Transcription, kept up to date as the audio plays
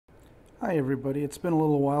Hi everybody, it's been a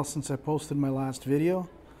little while since I posted my last video.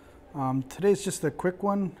 Today's just a quick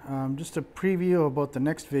one, just a preview about the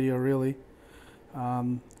next video really.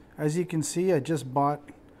 As you can see, I just bought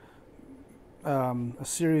a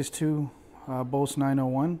Series 2 Bose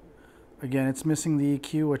 901. Again, it's missing the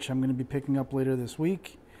EQ, which I'm going to be picking up later this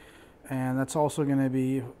week. And that's also going to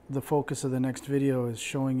be the focus of the next video, is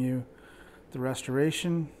showing you the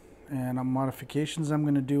restoration and modifications I'm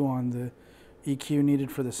going to do on the EQ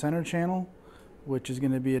needed for the center channel, which is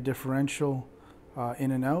going to be a differential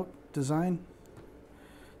in and out design.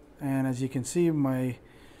 And as you can see, my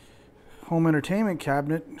home entertainment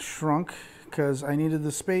cabinet shrunk because I needed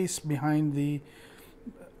the space behind the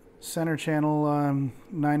center channel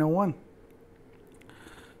 901.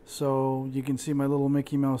 So you can see my little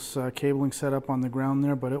Mickey Mouse cabling set up on the ground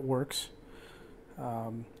there, but it works.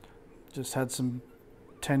 Just had some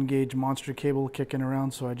 10 gauge monster cable kicking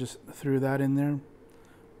around, so I just threw that in there.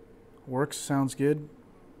 Works, sounds good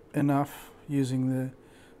enough using the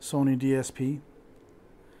Sony DSP.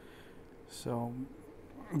 So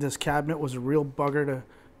this cabinet was a real bugger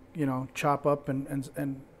to, chop up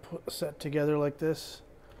and set together like this.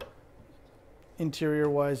 Interior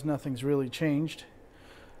wise, nothing's really changed.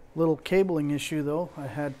 Little cabling issue though. I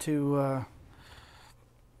had to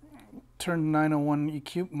turn the 901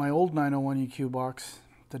 EQ, my old 901 EQ box,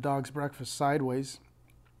 the dog's breakfast, sideways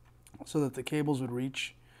so that the cables would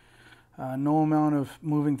reach. No amount of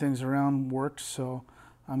moving things around worked, so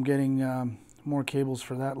I'm getting more cables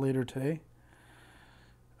for that later today.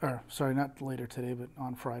 Or sorry, not later today, but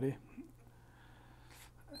on Friday.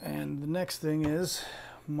 And the next thing is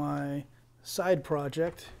my side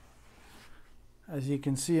project. As you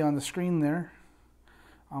can see on the screen there,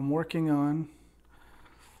 I'm working on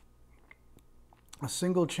a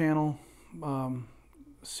single channel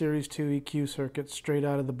Series 2 EQ circuit straight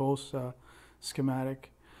out of the Bose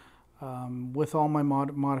schematic, with all my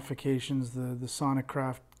modifications, the Sonic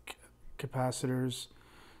Craft capacitors,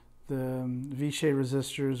 the V-shaped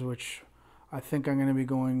resistors, which I think I'm going to be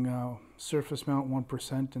going surface mount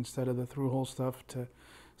 1% instead of the through-hole stuff to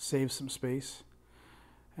save some space.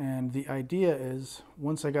 And the idea is,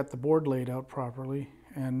 once I got the board laid out properly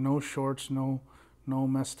and no shorts, no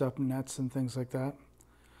messed up nets and things like that,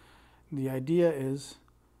 the idea is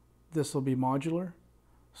this will be modular,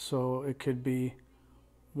 so it could be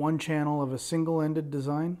one channel of a single-ended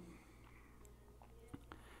design,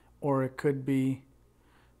 or it could be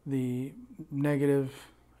the negative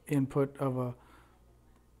input of a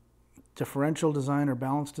differential design or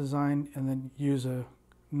balanced design, and then use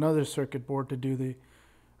another circuit board to do the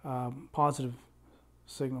positive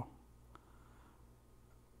signal.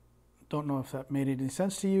 Don't know if that made any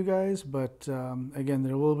sense to you guys, but again,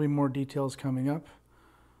 there will be more details coming up.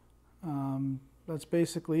 That's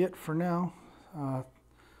basically it for now.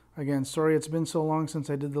 Again, sorry it's been so long since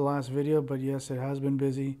I did the last video, but yes, it has been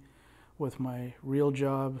busy with my real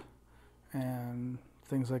job and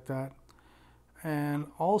things like that. And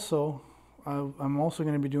also, I'm also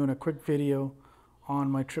going to be doing a quick video on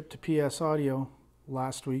my trip to PS Audio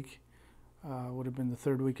last week. Would have been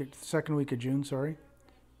the second week of June, sorry.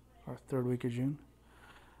 Or third week of June.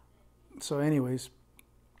 So anyways,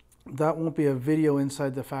 that won't be a video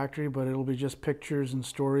inside the factory, but it'll be just pictures and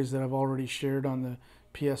stories that I've already shared on the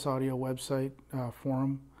PS Audio website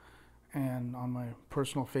forum and on my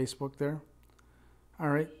personal Facebook there.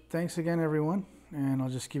 Alright, thanks again everyone, and I'll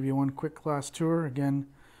just give you one quick last tour. Again,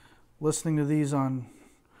 listening to these on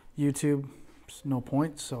YouTube is no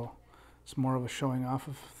point, so it's more of a showing off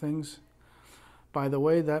of things. By the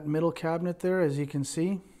way, that middle cabinet there, as you can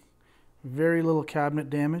see, very little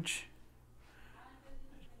cabinet damage.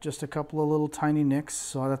 Just a couple of little tiny nicks,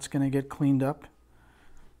 so that's going to get cleaned up.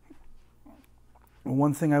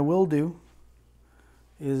 One thing I will do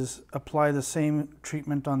is apply the same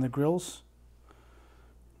treatment on the grills.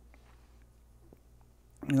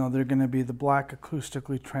 They're going to be the black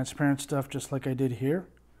acoustically transparent stuff, just like I did here.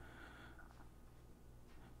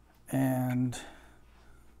 And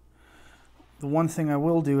the one thing I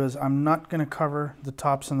will do is I'm not going to cover the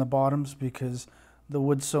tops and the bottoms because the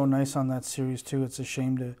wood's so nice on that Series 2, it's a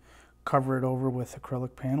shame to cover it over with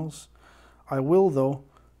acrylic panels. I will, though,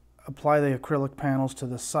 apply the acrylic panels to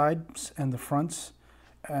the sides and the fronts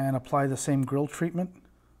and apply the same grill treatment.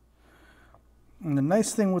 And the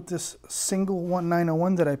nice thing with this single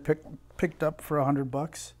 901 that I picked up for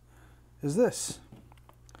 $100 is this.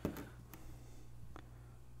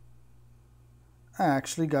 I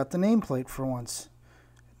actually got the nameplate for once,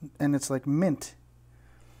 and it's like mint.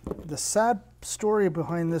 The sad story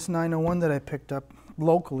behind this 901 that I picked up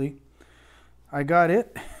locally, I got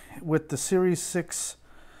it with the Series 6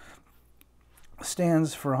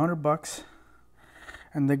 stands for $100,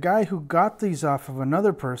 and the guy who got these off of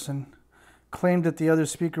another person claimed that the other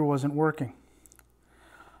speaker wasn't working.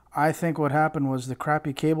 I think what happened was the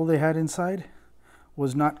crappy cable they had inside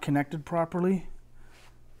was not connected properly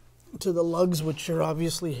to the lugs, which are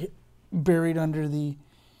obviously buried under the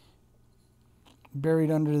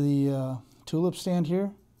tulip stand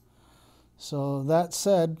here. So that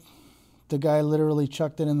said, the guy literally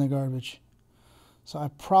chucked it in the garbage. So I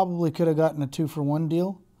probably could have gotten a 2-for-1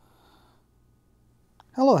 deal.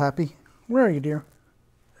 Hello, Happy. Where are you, dear?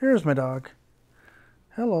 Here's my dog.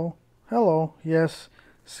 Hello. Hello. Yes.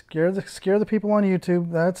 Scare the people on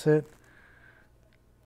YouTube. That's it.